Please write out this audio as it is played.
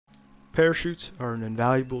Parachutes are an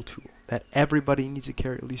invaluable tool that everybody needs to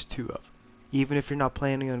carry at least two of, even if you're not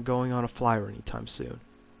planning on going on a flyer anytime soon.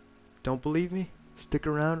 Don't believe me? Stick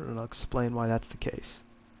around and I'll explain why that's the case.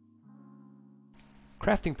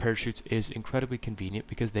 Crafting parachutes is incredibly convenient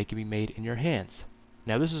because they can be made in your hands.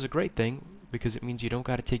 Now this is a great thing because it means you don't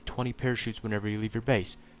got to take 20 parachutes whenever you leave your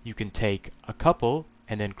base. You can take a couple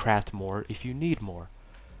and then craft more if you need more.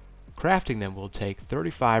 Crafting them will take 30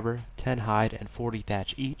 fiber, 10 hide, and 40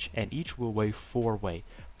 thatch each, and each will weigh 4 weight.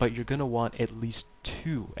 But you're going to want at least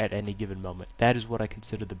 2 at any given moment. That is what I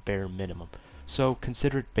consider the bare minimum. So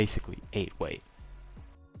consider it basically 8 weight.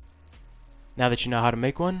 Now that you know how to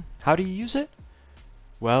make one, how do you use it?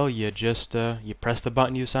 Well, you just you press the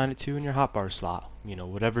button you assign it to in your hotbar slot. You know,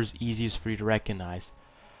 whatever's easiest for you to recognize.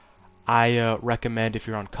 I recommend if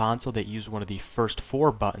you're on console that you use one of the first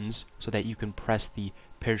 4 buttons so that you can press the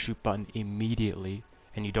parachute button immediately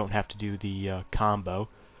and you don't have to do the combo.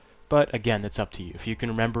 But again, that's up to you. If you can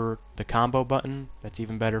remember the combo button, that's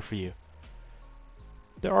even better for you.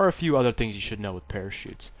 There are a few other things you should know with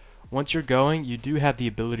parachutes. Once you're going, you do have the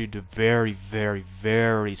ability to very, very,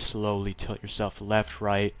 very slowly tilt yourself left,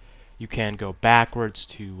 right. You can go backwards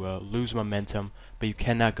to lose momentum, but you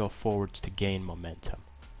cannot go forwards to gain momentum.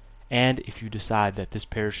 And if you decide that this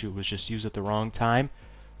parachute was just used at the wrong time,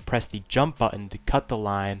 press the jump button to cut the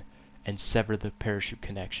line and sever the parachute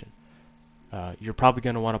connection. You're probably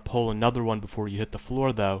going to want to pull another one before you hit the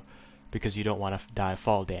floor though, because you don't want to die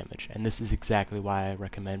fall damage. And this is exactly why I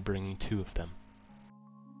recommend bringing 2 of them.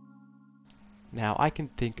 Now I can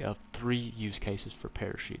think of 3 use cases for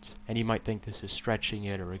parachutes, and you might think this is stretching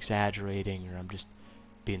it or exaggerating or I'm just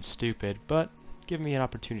being stupid, but give me an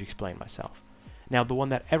opportunity to explain myself. Now the one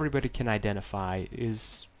that everybody can identify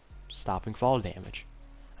is stopping fall damage.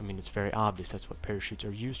 I mean, it's very obvious that's what parachutes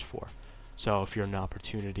are used for. So if you're in an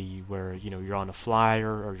opportunity where you're on a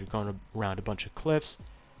flyer or you're going around a bunch of cliffs,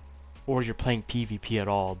 or you're playing PvP at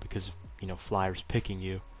all because flyers picking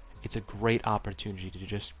you, it's a great opportunity to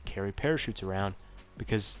just carry parachutes around,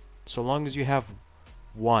 because so long as you have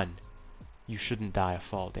one, you shouldn't die of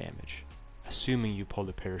fall damage, assuming you pull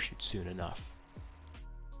the parachute soon enough.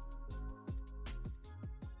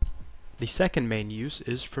 The second main use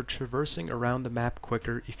is for traversing around the map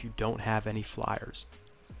quicker if you don't have any flyers.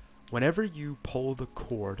 Whenever you pull the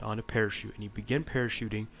cord on a parachute and you begin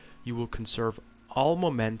parachuting, you will conserve all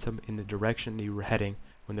momentum in the direction that you were heading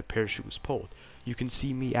when the parachute was pulled. You can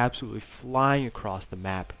see me absolutely flying across the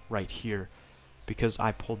map right here because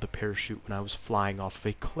I pulled the parachute when I was flying off of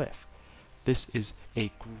a cliff. This is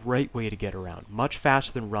a great way to get around, much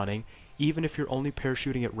faster than running. Even if you're only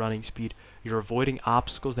parachuting at running speed, you're avoiding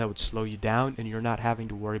obstacles that would slow you down, and you're not having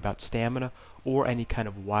to worry about stamina or any kind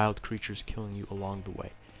of wild creatures killing you along the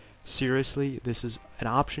way. Seriously, this is an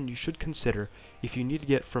option you should consider if you need to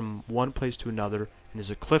get from one place to another and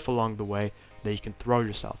there's a cliff along the way that you can throw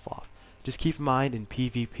yourself off. Just keep in mind, in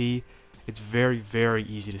PvP, it's very, very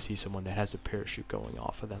easy to see someone that has a parachute going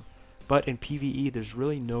off of them. But in PvE, there's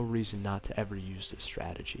really no reason not to ever use this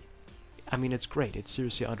strategy. I mean, it's great. It's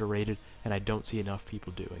seriously underrated, and I don't see enough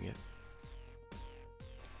people doing it.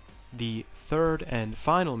 The third and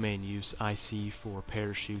final main use I see for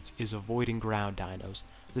parachutes is avoiding ground dinos.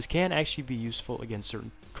 This can actually be useful against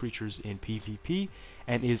certain creatures in PvP,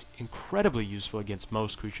 and is incredibly useful against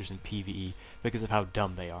most creatures in PvE because of how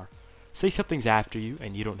dumb they are. Say something's after you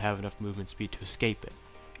and you don't have enough movement speed to escape it.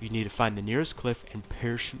 You need to find the nearest cliff and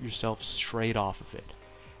parachute yourself straight off of it.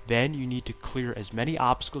 Then you need to clear as many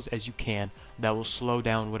obstacles as you can that will slow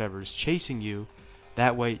down whatever is chasing you.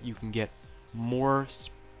 That way you can get more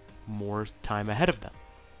time ahead of them.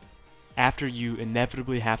 After you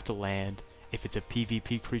inevitably have to land, if it's a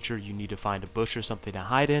PvP creature, you need to find a bush or something to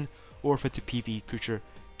hide in, or if it's a PvE creature,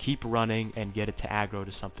 keep running and get it to aggro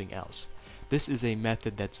to something else. This is a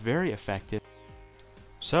method that's very effective.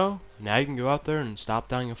 So, now you can go out there and stop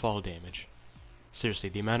dying of fall damage. Seriously,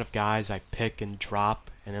 the amount of guys I pick and drop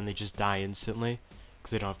and then they just die instantly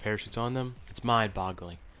because they don't have parachutes on them, it's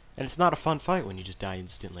mind-boggling. And it's not a fun fight when you just die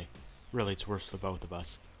instantly. Really, it's worse for both of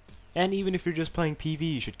us. And even if you're just playing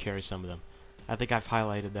PvE, you should carry some of them. I think I've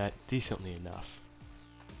highlighted that decently enough.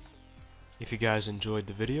 If you guys enjoyed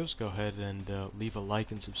the videos, go ahead and leave a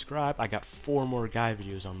like and subscribe. I got 4 more guide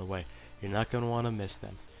videos on the way. You're not going to want to miss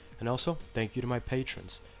them. And also, thank you to my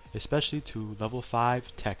patrons, especially to Level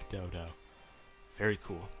 5 Tech Dodo. Very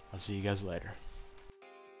cool. I'll see you guys later.